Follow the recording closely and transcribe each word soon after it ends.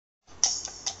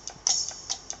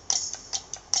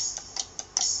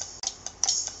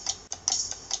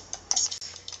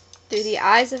Through the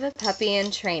eyes of a puppy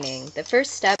in training, the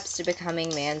first steps to becoming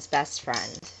man's best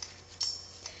friend.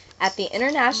 At the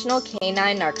International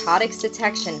Canine Narcotics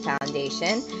Detection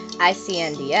Foundation,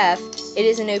 ICNDF, it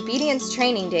is an obedience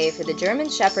training day for the German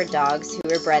Shepherd dogs who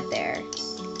were bred there.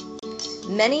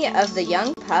 Many of the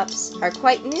young pups are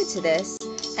quite new to this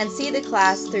and see the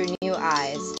class through new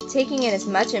eyes, taking in as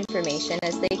much information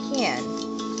as they can.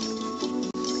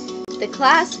 The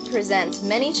class presents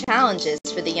many challenges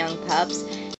for the young pups,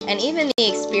 and even the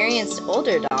experienced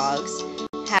older dogs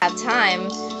have time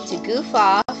to goof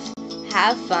off,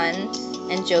 have fun,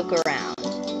 and joke around.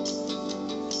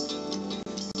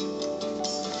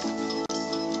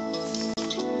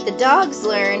 The dogs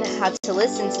learn how to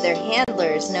listen to their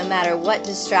handlers no matter what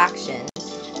distraction,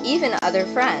 even other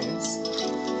friends.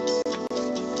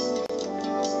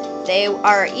 They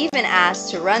are even asked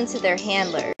to run to their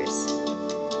handlers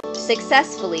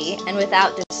successfully and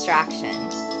without distraction.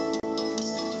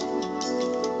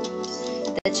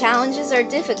 The challenges are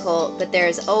difficult, but there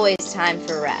is always time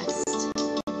for rest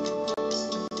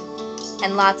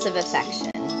and lots of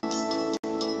affection.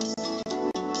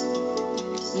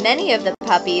 Many of the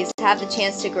puppies have the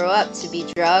chance to grow up to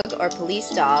be drug or police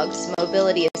dogs,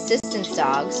 mobility assistance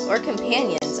dogs, or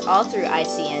companions, all through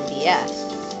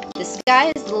ICNDF. The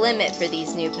sky is the limit for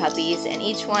these new puppies, and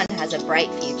each one has a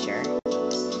bright future.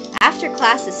 After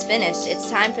class is finished, it's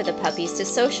time for the puppies to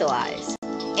socialize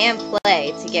and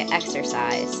play to get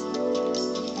exercise.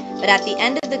 But at the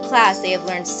end of the class, they have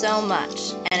learned so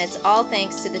much, and it's all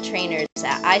thanks to the trainers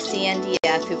at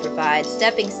ICNDF who provide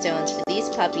stepping stones for these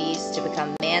puppies to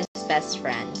become man's best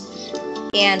friend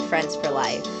and friends for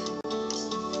life.